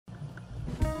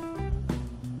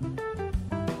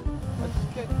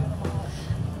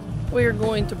We are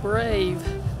going to brave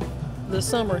the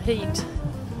summer heat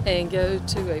and go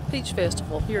to a peach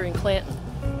festival here in Clanton.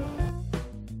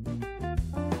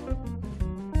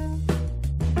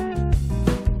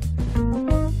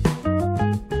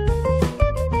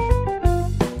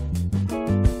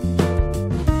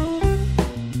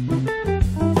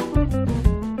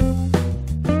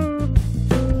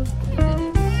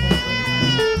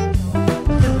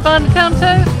 Fun to come to?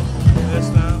 Yes,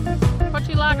 now. What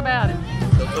you like about it?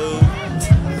 The food.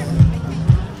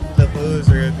 The food's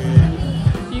real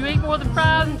good. You eat more than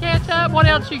fries and ketchup? What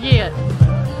else you get?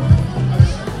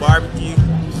 Barbecue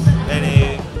and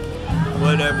egg,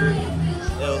 whatever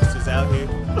else is out here.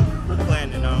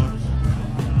 Planning on.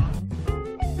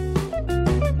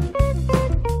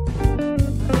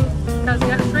 Because you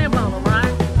got shrimp on them,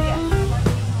 right?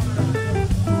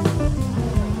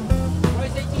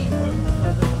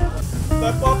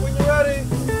 Step up when you're ready.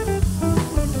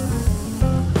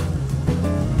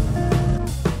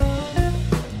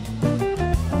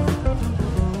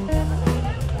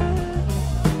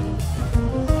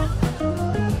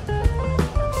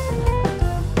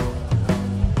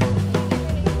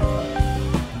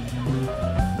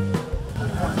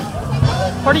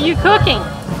 What are you cooking?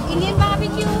 Indian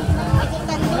barbecue,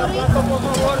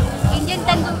 tandoori, Indian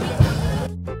tandoori.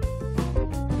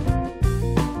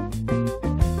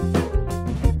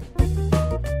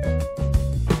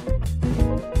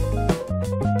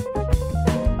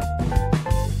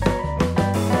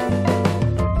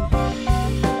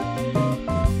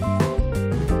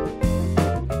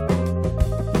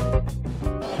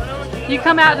 You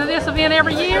come out to this event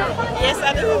every year? Yes,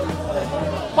 I do.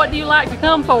 What do you like to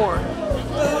come for?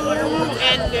 Food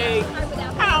and they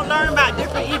kind of learn about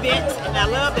different events, and I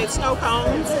love their snow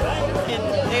cones and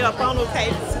their funnel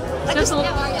cakes. I just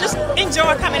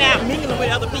enjoy coming out and mingling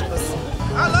with other people.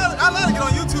 I love to get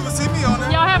on YouTube and see me on there.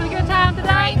 Y'all having a good time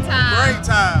today? Great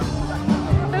time.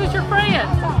 Who's your friend?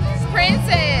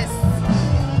 Princess.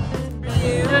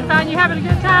 Doing fine? You having a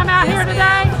good time out here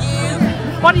today?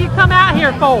 What do you come out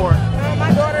here for?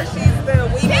 My daughter, she's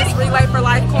the We Miss Relay for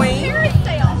Life Queen.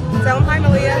 Tell them hi,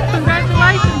 Malia.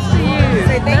 Congratulations to you.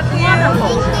 Say thank That's you.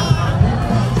 wonderful.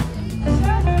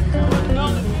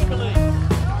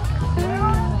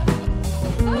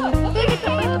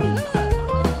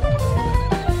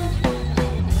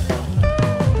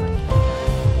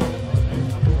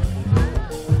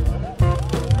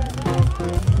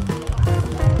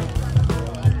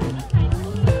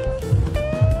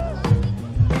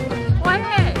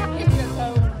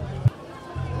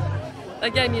 They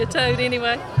gave me a toad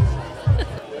anyway.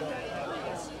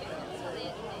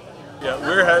 Yeah,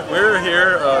 we're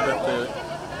here at the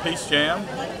Peach Jam,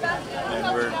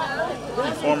 and we're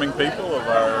informing people of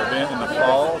our event in the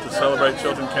fall to celebrate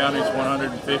Chilton County's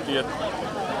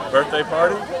 150th birthday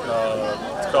party.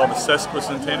 It's called the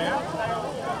Sesquicentennial,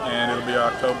 and it'll be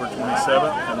October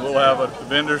 27th. And we'll have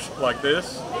vendors like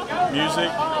this, music,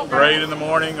 parade in the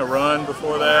morning, a run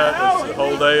before that. It's a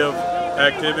whole day of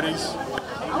activities.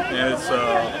 And it's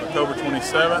October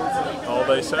 27th, all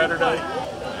day Saturday.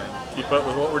 Keep up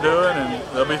with what we're doing, and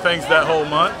there'll be things that whole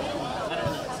month.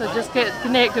 So just get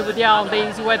connected with y'all and be an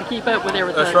easy way to keep up with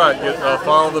everything. That's right.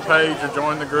 Follow the page or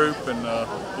join the group, and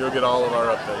you'll get all of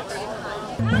our updates.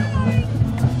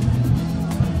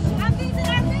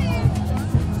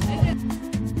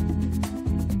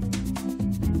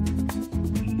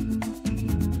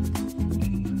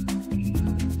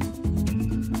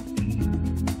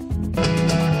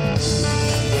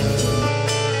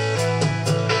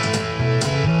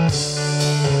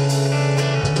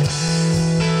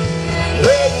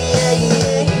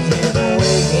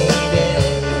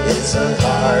 It's the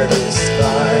hardest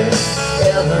part.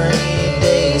 Every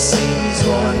day seems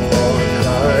one more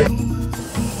card.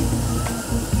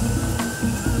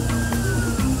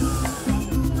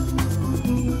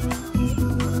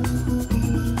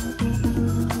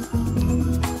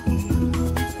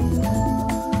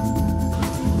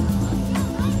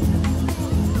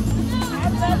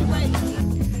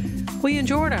 We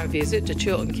enjoyed our visit to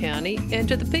Chilton County and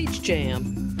to the Peach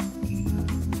Jam.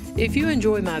 If you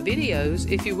enjoy my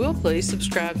videos, if you will please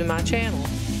subscribe to my channel.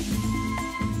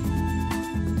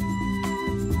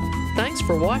 Thanks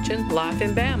for watching Life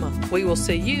in Bama. We will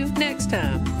see you next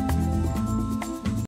time.